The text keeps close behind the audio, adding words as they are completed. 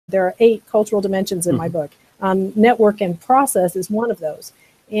there are 8 cultural dimensions in my book. Network and process is one of those.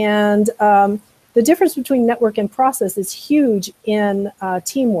 And the difference between network and process is huge in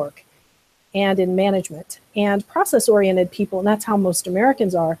teamwork and in management. And process-oriented people, and that's how most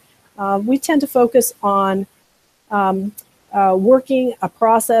Americans are, we tend to focus on working a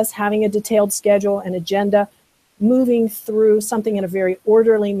process, having a detailed schedule, an agenda, moving through something in a very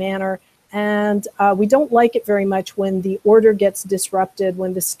orderly manner. And we don't like it very much when the order gets disrupted,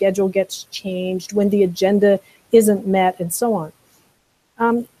 when the schedule gets changed, when the agenda isn't met, and so on.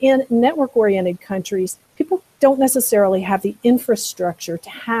 In network-oriented countries, people don't necessarily have the infrastructure to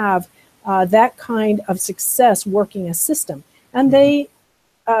have that kind of success working a system. And they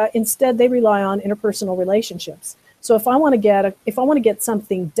instead they rely on interpersonal relationships. So if I want to get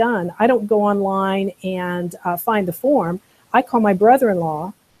something done, I don't go online and find the form. I call my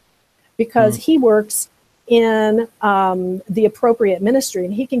brother-in-law because he works in the appropriate ministry,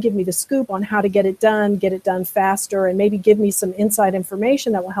 and he can give me the scoop on how to get it done faster, and maybe give me some inside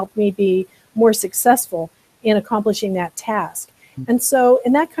information that will help me be more successful in accomplishing that task. And so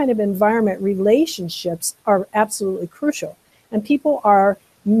in that kind of environment, relationships are absolutely crucial. And people are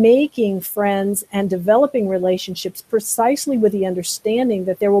making friends and developing relationships precisely with the understanding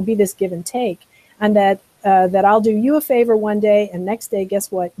that there will be this give and take, and that I'll do you a favor one day, and next day,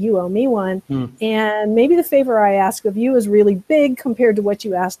 guess what? You owe me one. And maybe the favor I ask of you is really big compared to what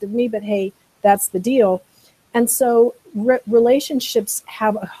you asked of me, but hey, that's the deal. And so relationships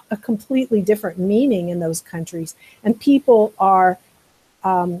have a completely different meaning in those countries, and people are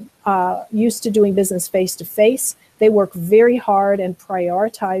used to doing business face to face. They work very hard and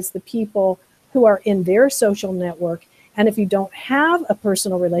prioritize the people who are in their social network. And if you don't have a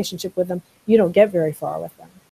personal relationship with them, you don't get very far with them.